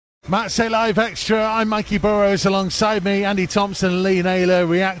Match Day Live Extra. I'm Mikey Burrows, alongside me Andy Thompson and Lee Naylor,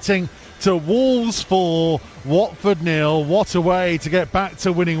 reacting to Wolves 4, Watford 0. What a way to get back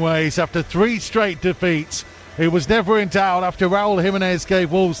to winning ways after 3 straight defeats. It was never in doubt after Raul Jimenez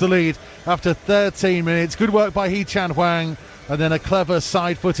gave Wolves the lead after 13 minutes. Good work by Hee-Chan Hwang, and then a clever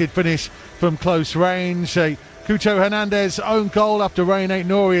side-footed finish from close range. A Cucho Hernandez own goal after Rain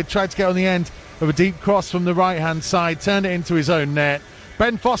Aït-Nouri had tried to get on the end of a deep cross from the right-hand side, turned it into his own net.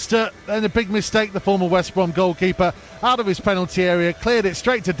 Ben Foster, then a big mistake, the former West Brom goalkeeper, out of his penalty area, cleared it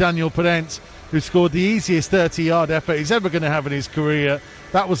straight to Daniel Podence, who scored the easiest 30-yard effort he's ever going to have in his career.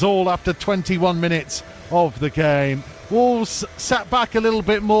 That was all after 21 minutes of the game. Wolves sat back a little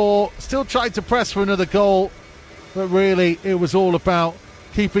bit more, still tried to press for another goal, but really it was all about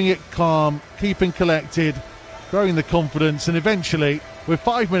keeping it calm, keeping collected, growing the confidence, and eventually, with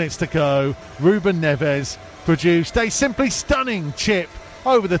 5 minutes to go, Ruben Neves produced a simply stunning chip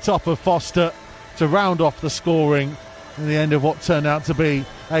over the top of Foster to round off the scoring in the end of what turned out to be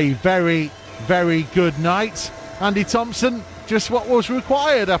a very, very good night. Andy Thompson, just what was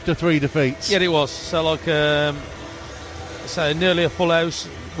required after 3 defeats. Yeah, it was. So, nearly a full house,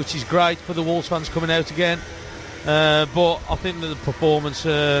 which is great for the Wolves fans coming out again. But I think that the performance,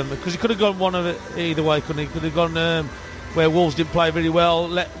 because he could have gone one of it either way, couldn't he? Could have gone where Wolves didn't play very well,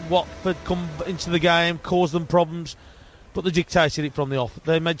 let Watford come into the game, cause them problems, but they dictated it from the off.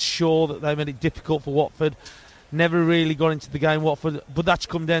 They made sure that they made it difficult for Watford. Never really got into the game, Watford, but that's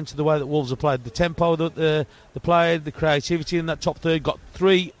come down to the way that Wolves have played. The tempo that they played, the creativity in that top third, got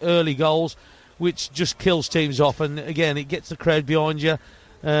 3 early goals, which just kills teams off. And again, it gets the crowd behind you.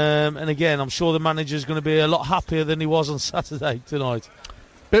 And again, I'm sure the manager's going to be a lot happier than he was on Saturday tonight.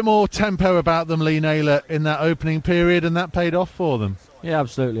 Bit more tempo about them, Lee Naylor, in that opening period, and that paid off for them. Yeah,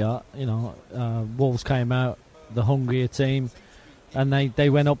 absolutely. Wolves came out the hungrier team, and they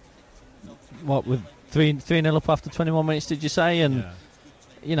went up with 3-0 up after 21 minutes, did you say? And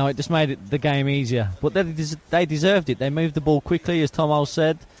it just made the game easier. But they deserved it. They moved the ball quickly, as Tomo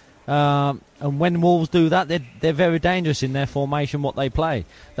said. And when Wolves do that, they're very dangerous in their formation, what they play.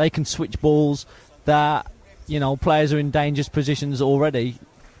 They can switch balls that, players are in dangerous positions already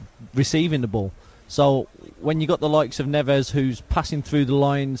receiving the ball. So when you got the likes of Neves, who's passing through the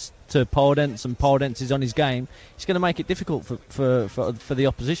lines to Podence, and Podence is on his game, it's going to make it difficult for the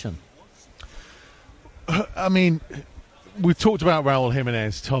opposition. I mean, we've talked about Raul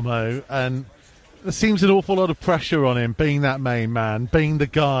Jimenez, Tomo, and there seems an awful lot of pressure on him, being that main man, being the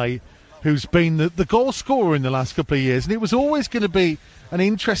guy who's been the goal scorer in the last couple of years. And it was always going to be an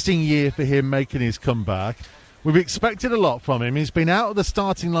interesting year for him making his comeback. We've expected a lot from him. He's been out of the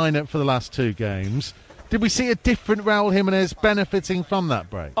starting lineup for the last 2 games. Did we see a different Raul Jimenez benefiting from that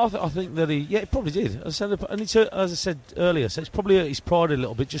break? I think that he probably did. As I said earlier, so it's probably his pride a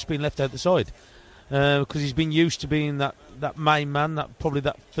little bit, just being left out the side. Because he's been used to being that main man, probably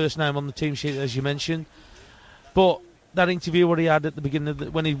that first name on the team sheet, as you mentioned. But that interview what he had at the beginning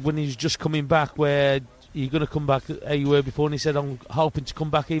when he was just coming back, where you're going to come back how you were before, and he said, I'm hoping to come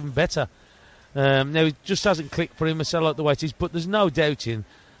back even better. Now it just hasn't clicked for him, I like the way it is, but there's no doubting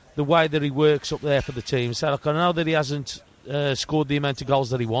the way that he works up there for the team. So I know that he hasn't scored the amount of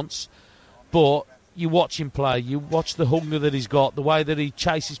goals that he wants, but you watch him play, you watch the hunger that he's got, the way that he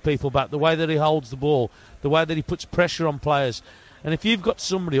chases people back, the way that he holds the ball, the way that he puts pressure on players. And if you've got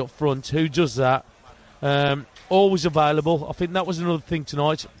somebody up front who does that, always available, I think that was another thing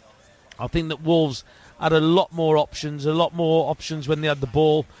tonight. I think that Wolves had a lot more options when they had the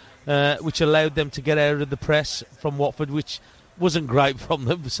ball, which allowed them to get out of the press from Watford, which wasn't great from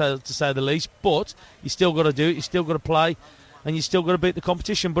them, to say the least. But you still got to do it, you still got to play, and you still got to beat the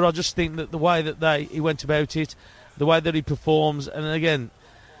competition. But I just think that the way that he went about it, the way that he performs, and again,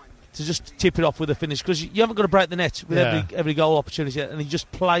 to just tip it off with a finish, because you haven't got to break the net with every goal opportunity, and he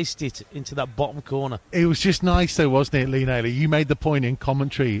just placed it into that bottom corner. It was just nice though, wasn't it, Lee Naylor? You made the point in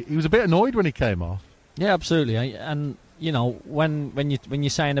commentary. He was a bit annoyed when he came off. Yeah, absolutely. And when you're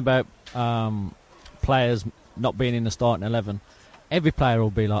saying about players not being in the starting 11, every player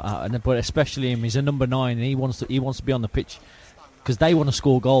will be like that, but especially him. He's a number 9, and he wants to be on the pitch because they want to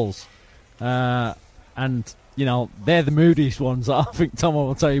score goals. And they're the moodiest ones. I think Tom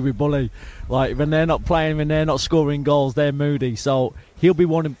will tell you with Bully, like when they're not playing, when they're not scoring goals, they're moody. So he'll be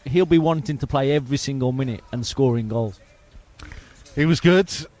wanting to play every single minute and scoring goals. He was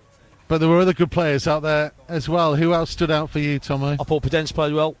good, but there were other good players out there as well. Who else stood out for you, Tomo? I thought Podence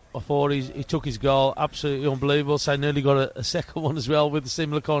played well. I thought he took his goal, absolutely unbelievable. So nearly got a second one as well with a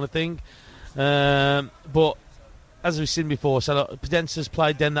similar kind of thing. But as we've seen before, so Podence has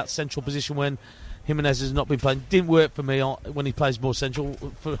played then that central position when Jimenez has not been playing. Didn't work for me when he plays more central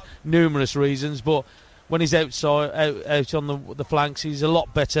for numerous reasons, but when he's outside, out on the flanks, he's a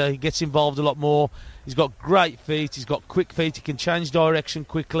lot better. He gets involved a lot more. He's got great feet. He's got quick feet. He can change direction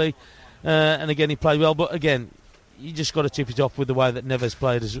quickly. And again, he played well. But again, you just got to tip it off with the way that Neves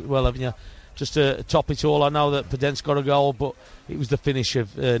played as well, haven't you? Just to top it all, I know that Pedence got a goal, but it was the finish of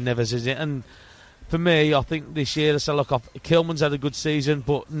Neves, isn't it? And for me, I think this year, let's look off. Kilman's had a good season,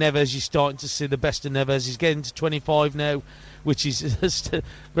 but Neves, you're starting to see the best of Neves. He's getting to 25 now, which is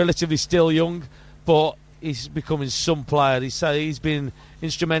relatively still young, but he's becoming some player. He's been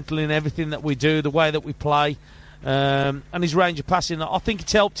instrumental in everything that we do, the way that we play, and his range of passing. I think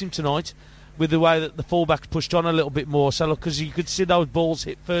it's helped him tonight with the way that the fullbacks pushed on a little bit more. So, because you could see those balls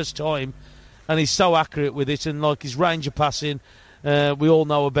hit first time, and he's so accurate with it, and like his range of passing. We all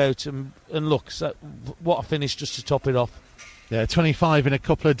know about him, and look, so what a finish just to top it off. Yeah, 25 in a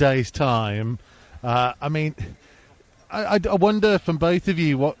couple of days' time. I mean, I wonder from both of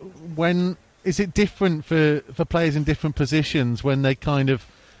you, when is it different for players in different positions when they kind of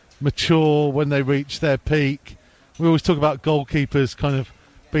mature, when they reach their peak? We always talk about goalkeepers kind of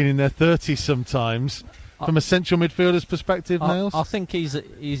being in their 30s sometimes. From a central midfielder's perspective, Nails? I think he's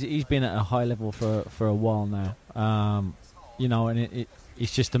been at a high level for a while now. And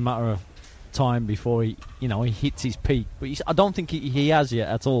it's just a matter of time before he hits his peak. But I don't think he has yet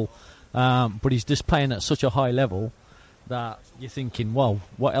at all. But he's just playing at such a high level that you're thinking, well,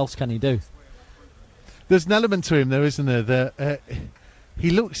 what else can he do? There's an element to him, though, isn't there? That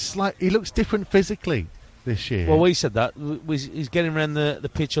he looks different physically this year. Well, we said that he's getting around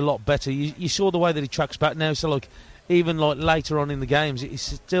the pitch a lot better. You saw the way that he tracks back now. So even later on in the games, he's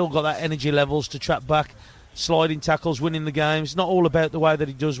still got that energy levels to track back. Sliding tackles, winning the game. It's not all about the way that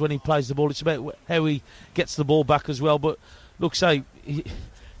he does when he plays the ball. It's about how he gets the ball back as well. But look,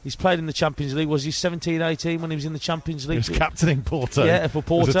 he's played in the Champions League. Was he 17, 18 when he was in the Champions League? He was captaining Porto. Yeah, for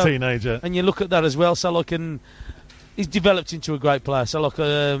Porto. As a teenager. And you look at that as well. So and he's developed into a great player. So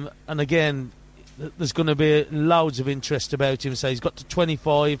and again, there's going to be loads of interest about him. So he's got to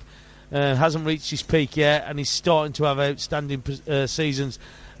 25, hasn't reached his peak yet, and he's starting to have outstanding seasons.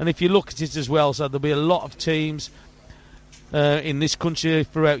 And if you look at it as well, so there'll be a lot of teams in this country,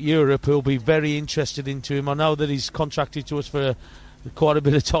 throughout Europe, who'll be very interested into him. I know that he's contracted to us for quite a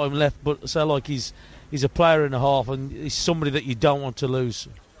bit of time left, but he's a player and a half, and he's somebody that you don't want to lose.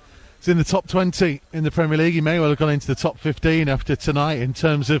 He's in the top 20 in the Premier League. He may well have gone into the top 15 after tonight in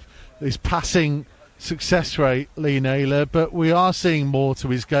terms of his passing success rate, Lee Naylor, but we are seeing more to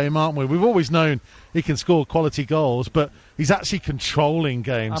his game, aren't we? We've always known he can score quality goals, but he's actually controlling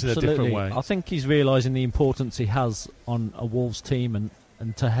games in a different way. I think he's realising the importance he has on a Wolves team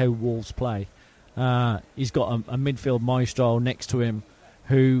and to how Wolves play. He's got a midfield maestro next to him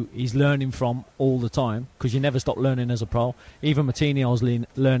who he's learning from all the time, because you never stop learning as a pro. Even Martinez's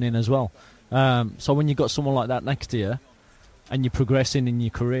learning as well. So when you've got someone like that next to you and you're progressing in your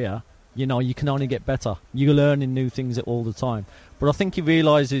career, you can only get better. You're learning new things all the time. But I think he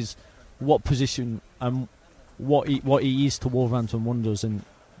realises what position and what he is to Wolverhampton Wanderers, and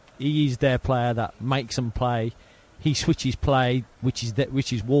he is their player that makes them play. He switches play, which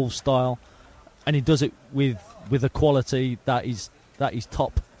is Wolves style, and he does it with a quality that is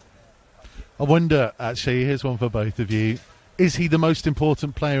top. I wonder, actually, here's one for both of you: is he the most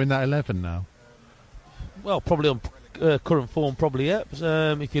important player in that 11 now? Well, probably on current form, probably, yeah.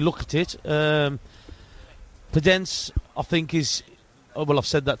 If you look at it, Pedence, I think, is... well, I've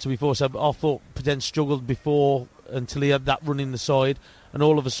said that to before, so I thought Pedence struggled before until he had that run in the side, and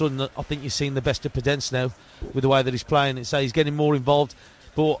all of a sudden I think you're seeing the best of Pedence now with the way that he's playing. He's getting more involved,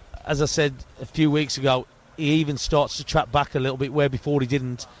 but as I said a few weeks ago, he even starts to trap back a little bit where before he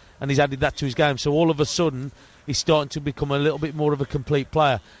didn't, and he's added that to his game. So all of a sudden he's starting to become a little bit more of a complete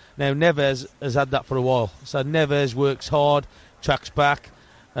player. Now Neves has had that for a while, so Neves works hard, tracks back,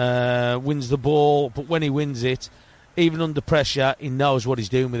 wins the ball, but when he wins it, even under pressure, he knows what he's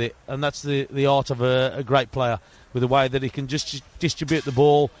doing with it, and that's the art of a great player, with the way that he can just distribute the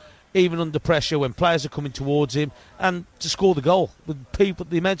ball, even under pressure when players are coming towards him, and to score the goal. With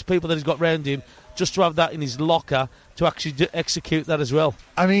the amount of people that he's got around him, just to have that in his locker to actually execute that as well.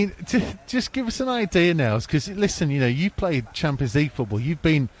 I mean, just give us an idea now, because listen, you've played Champions League football, you've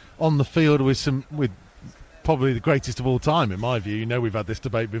been on the field with probably the greatest of all time, in my view. We've had this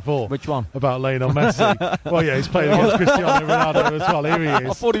debate before. Which one? About Lionel Messi. Well, yeah, he's played against Cristiano Ronaldo as well. Here he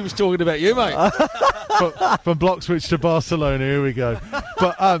is. I thought he was talking about you, mate. From Bloxwich to Barcelona, here we go.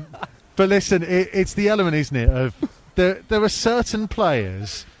 But listen, it's the element, isn't it, of there are certain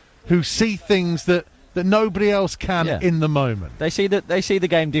players who see things that nobody else can in the moment. They see the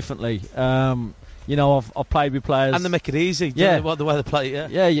game differently. You know, I've played with players, and they make it easy. Yeah, the way they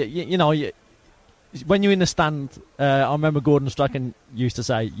play. You know, when you're in the stand, I remember Gordon Strachan used to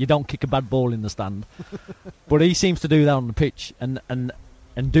say, "You don't kick a bad ball in the stand," but he seems to do that on the pitch and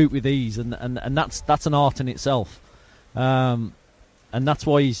do it with ease, and that's an art in itself, and that's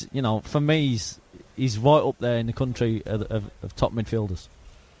why he's, you know, for me he's right up there in the country of top midfielders.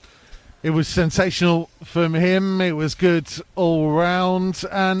 It was sensational from him. It was good all round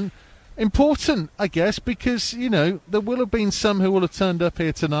and important, I guess, because, you know, there will have been some who will have turned up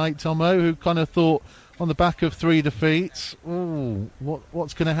here tonight, Tomo, who kind of thought on the back of 3 defeats,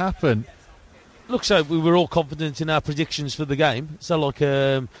 what's going to happen? Looks like we were all confident in our predictions for the game. So, like,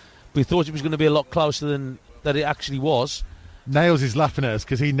 we thought it was going to be a lot closer than that it actually was. Nails is laughing at us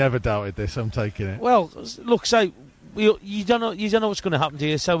because he never doubted this. I'm taking it. Well, look, so you don't know what's going to happen to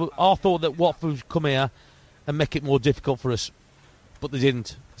you. So I thought that Watford would come here and make it more difficult for us, but they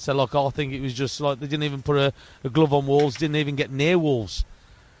didn't. So, like, I think it was just like they didn't even put a glove on Wolves, didn't even get near Wolves,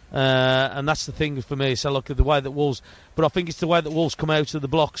 and that's the thing for me. So, look at the way that Wolves, but I think it's the way that Wolves come out of the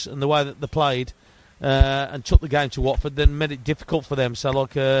blocks and the way that they played and took the game to Watford, then made it difficult for them. So,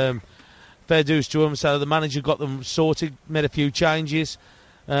 like, fair dues to them. So the manager got them sorted, made a few changes.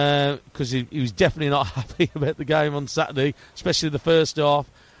 Because he was definitely not happy about the game on Saturday, especially the first half.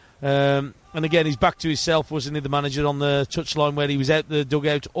 And again, he's back to himself, wasn't he, the manager, on the touchline where he was out the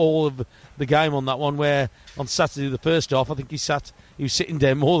dugout all of the game on that one, where on Saturday, the first half, I think he was sitting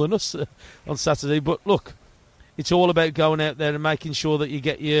down more than us on Saturday. But look, it's all about going out there and making sure that you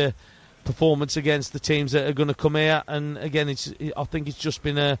get your performance against the teams that are going to come here. And again, I think it's just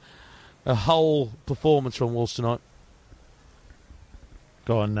been a whole performance from Wolves tonight.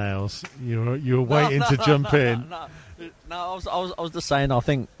 Go on, Nails. You're waiting to jump in. No, I was just saying. I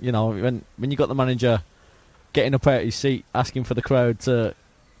think, you know, when you got the manager getting up out of his seat, asking for the crowd to,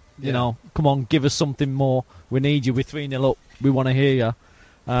 you know, come on, give us something more. We need you. We're 3-0 up. We want to hear you.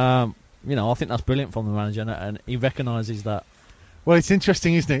 You know, I think that's brilliant from the manager, and he recognises that. Well, it's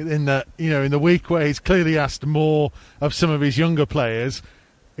interesting, isn't it, in that, you know, in the week where he's clearly asked more of some of his younger players,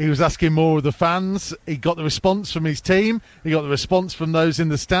 he was asking more of the fans. He got the response from his team. He got the response from those in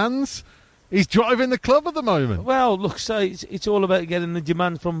the stands. He's driving the club at the moment. Well, look, so it's all about getting the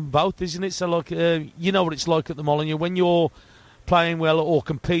demand from both, isn't it? So, like, you know what it's like at the Molineux. When you're playing well or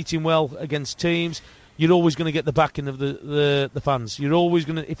competing well against teams, you're always going to get the backing of the fans. You're always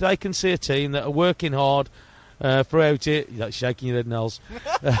going to, if they can see a team that are working hard throughout it. You're like shaking your head, Nels.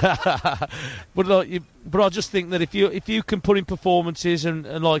 But I just think that if you can put in performances and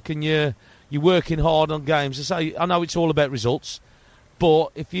you're working hard on games, I know it's all about results,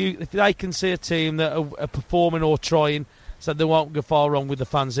 but if they can see a team that are performing or trying, so they won't go far wrong with the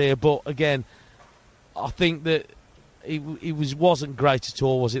fans here. But again, I think that it wasn't great at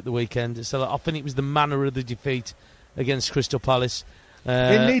all, was it, the weekend? So I think it was the manner of the defeat against Crystal Palace.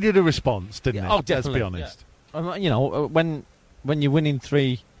 It needed a response, didn't it? Oh, definitely. Let's be honest. Yeah. You know, when you're winning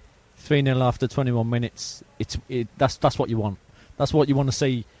 3-0 after 21 minutes, that's what you want. That's what you want to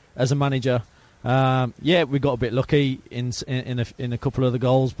see as a manager. Yeah, we got a bit lucky in a couple of the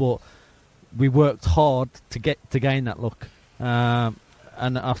goals, but we worked hard to gain that luck. And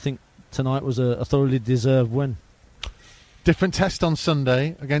I think tonight was a thoroughly deserved win. Different test on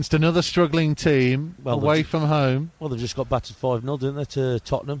Sunday against another struggling team away from home. Well, they've just got battered 5-0, didn't they, to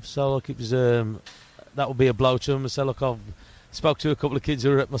Tottenham? So it was that would be a blow to them. So I've spoke to a couple of kids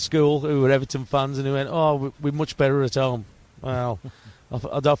who were at my school who were Everton fans, and who went, "Oh, we're much better at home." Well,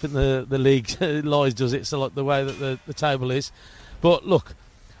 I don't think the league lies, does it? So the way that the table is, but look,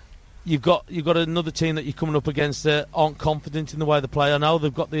 you've got another team that you're coming up against that aren't confident in the way they play. I know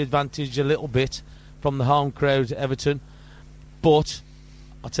they've got the advantage a little bit from the home crowd, Everton. But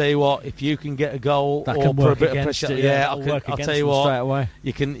I'll tell you what, if you can get a goal that or put a bit of pressure, I'll tell you what,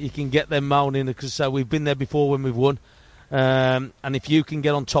 you can get them moaning, because we've been there before when we've won. And if you can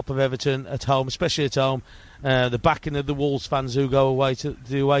get on top of Everton at home, especially at home, the backing of the Wolves fans who go away to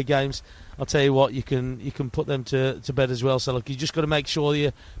the away games, I'll tell you what, you can put them to bed as well. So you just got to make sure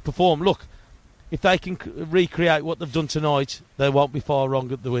you perform. Look, if they can recreate what they've done tonight, they won't be far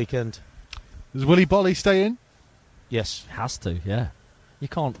wrong at the weekend. Does Willy Bolly stay in? Yes. Has to, yeah. You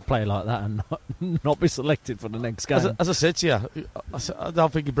can't play like that and not be selected for the next game. As I said to you, I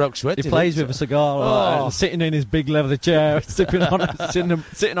don't think he broke sweat. He plays with a cigar, sitting in his big leather chair, sipping on a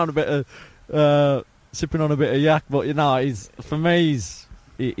bit of yak. But for me,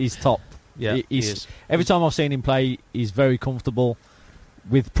 he's top. Yeah, he is. Every time I've seen him play, he's very comfortable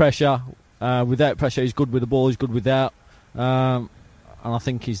with pressure. Without pressure, he's good with the ball. He's good without. And I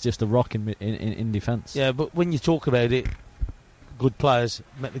think he's just a rock in defence. Yeah, but when you talk about it, good players,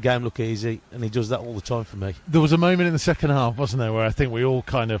 make the game look easy, and he does that all the time for me. There was a moment in the second half, wasn't there, where I think we all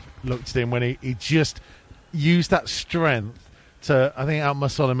kind of looked at him when he just used that strength to, I think,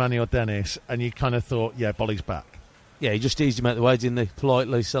 outmuscle Emmanuel Dennis, and you kind of thought, yeah, Bolly's back. Yeah, he just eased him out the way, didn't he,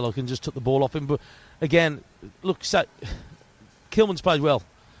 politely, so I can just took the ball off him. But again, look, Kilman's played well.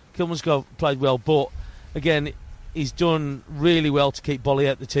 Played well, but again, he's done really well to keep Bolly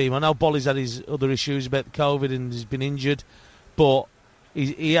out the team. I know Bolly's had his other issues about the COVID and he's been injured, but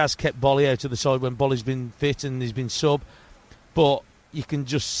he has kept Bolly out of the side when Bolly's been fit and he's been sub. But you can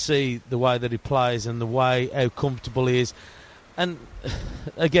just see the way that he plays and the way how comfortable he is. And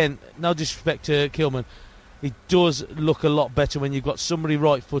again, no disrespect to Kilman, he does look a lot better when you've got somebody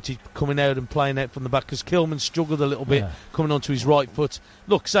right-footed coming out and playing out from the back, because Kilman struggled a little bit coming onto his right foot.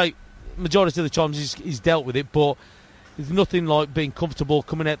 Look, say, majority of the times he's dealt with it, but there's nothing like being comfortable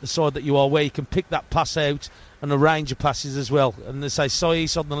coming out the side that you are, where you can pick that pass out and arrange your passes as well. And they say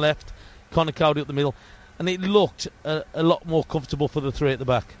Sais on the left, Connor Cody up the middle, and it looked a lot more comfortable for the three at the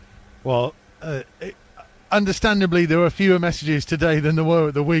back. Well, understandably, there were fewer messages today than there were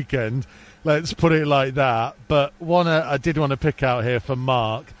at the weekend. Let's put it like that. But one I did want to pick out here from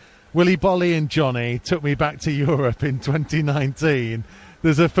Mark. Willie Bolly and Johnny took me back to Europe in 2019.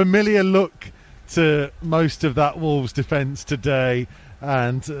 There's a familiar look to most of that Wolves defence today,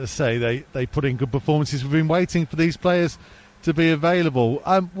 and say they put in good performances. We've been waiting for these players to be available.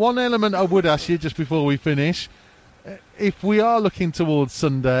 One element I would ask you just before we finish, if we are looking towards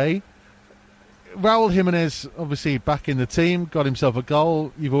Sunday, Raul Jimenez obviously back in the team, got himself a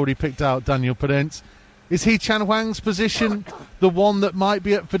goal. You've already picked out Daniel Podence. Is he Chan Huang's position the one that might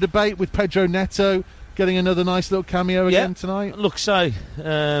be up for debate, with Pedro Neto getting another nice little cameo again tonight? Look,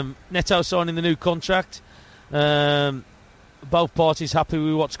 Neto signing the new contract. Both parties happy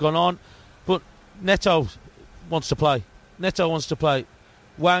with what's gone on, but Neto wants to play.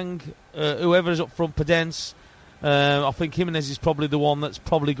 Wang, whoever is up front, Podence. I think Jimenez is probably the one that's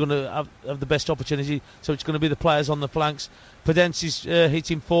probably going to have the best opportunity, so it's going to be the players on the flanks. Podence is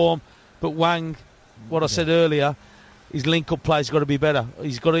hitting form, but Wang, what I said earlier, his link-up play's got to be better.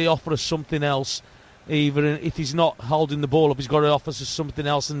 He's got to offer us something else, even if he's not holding the ball up. He's got to offer us something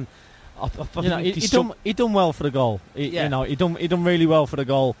else, and I think he done well for the goal. He done really well for the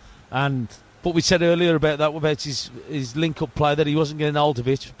goal, and. But we said earlier about his link-up play, that he wasn't getting hold of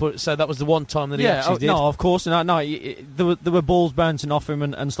it. But so that was the one time that he actually did. No, of course. There were balls bouncing off him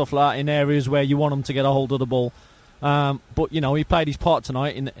and stuff like that in areas where you want him to get a hold of the ball. But he played his part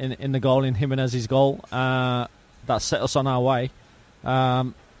tonight in the goal, in Jimenez's goal. That set us on our way.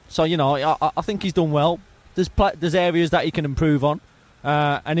 So I think he's done well. There's areas that he can improve on.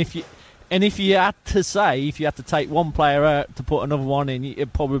 And if you had to take one player out to put another one in,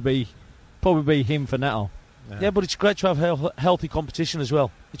 it'd probably be him for now. Yeah, but it's great to have healthy competition as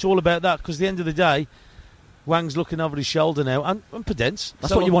well. It's all about that, because at the end of the day, Wang's looking over his shoulder now, and Podence.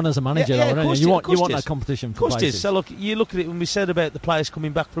 That's what you want as a manager, though, don't you? You want that competition for places. So look, you look at it when we said about the players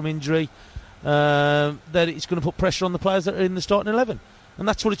coming back from injury, that it's going to put pressure on the players that are in the starting 11, and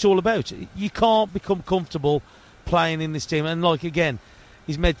that's what it's all about. You can't become comfortable playing in this team, and again,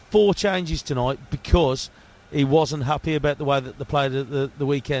 he's made 4 changes tonight because he wasn't happy about the way that they played at the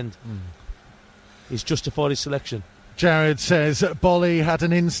weekend. He's justified his selection. Jared says Bolly had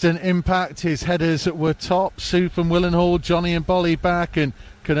an instant impact. His headers were top. Sue from Willenhall, Johnny and Bolly back and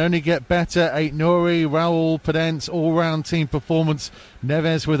can only get better. Aït-Nouri, Raul, Podence, all-round team performance.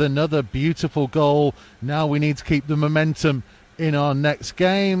 Neves with another beautiful goal. Now we need to keep the momentum in our next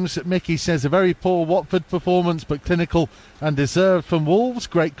games. Mickey says a very poor Watford performance, but clinical and deserved from Wolves.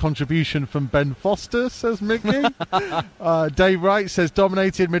 Great contribution from Ben Foster, says Mickey. Dave Wright says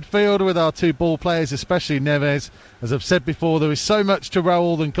dominated midfield with our 2 ball players, especially Neves. As I've said before, there is so much to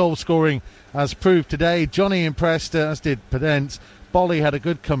Raul than goal scoring, as proved today. Johnny impressed, as did Podence. Bolly had a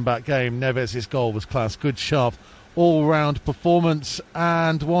good comeback game. Neves' goal was class. Good, sharp, all-round performance.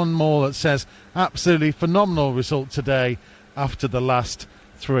 And one more that says absolutely phenomenal result today after the last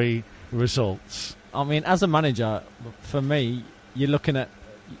 3 results. I mean, as a manager, for me, you're looking at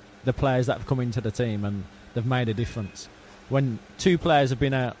the players that have come into the team and they've made a difference. When 2 players have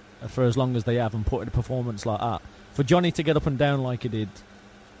been out for as long as they have and put in a performance like that, for Johnny to get up and down like he did,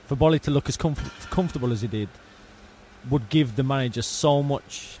 for Bolly to look as comfortable as he did, would give the manager so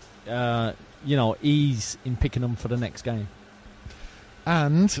much ease in picking them for the next game.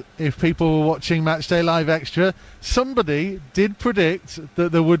 And if people were watching Matchday Live Extra, somebody did predict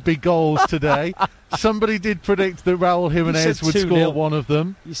that there would be goals today. Somebody did predict that Raul Jimenez would score one of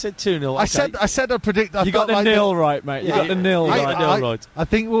them. You said 2-0. I said I predict. You got the nil right, mate. You got the nil right. I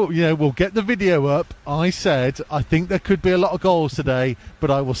think we'll get the video up. I said I think there could be a lot of goals today,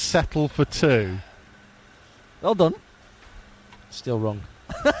 but I will settle for 2. Well done. Still wrong.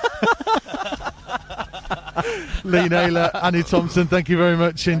 Lee Naylor, Andy Thompson, thank you very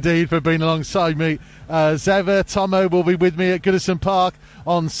much indeed for being alongside me. As ever, Tomo will be with me at Goodison Park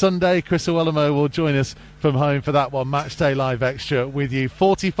on Sunday. Chris Owellamo will join us from home for that one. Matchday Live Extra with you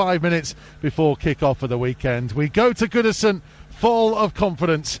 45 minutes before kick-off of the weekend. We go to Goodison full of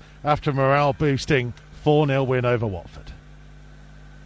confidence after morale boosting 4-0 win over Watford.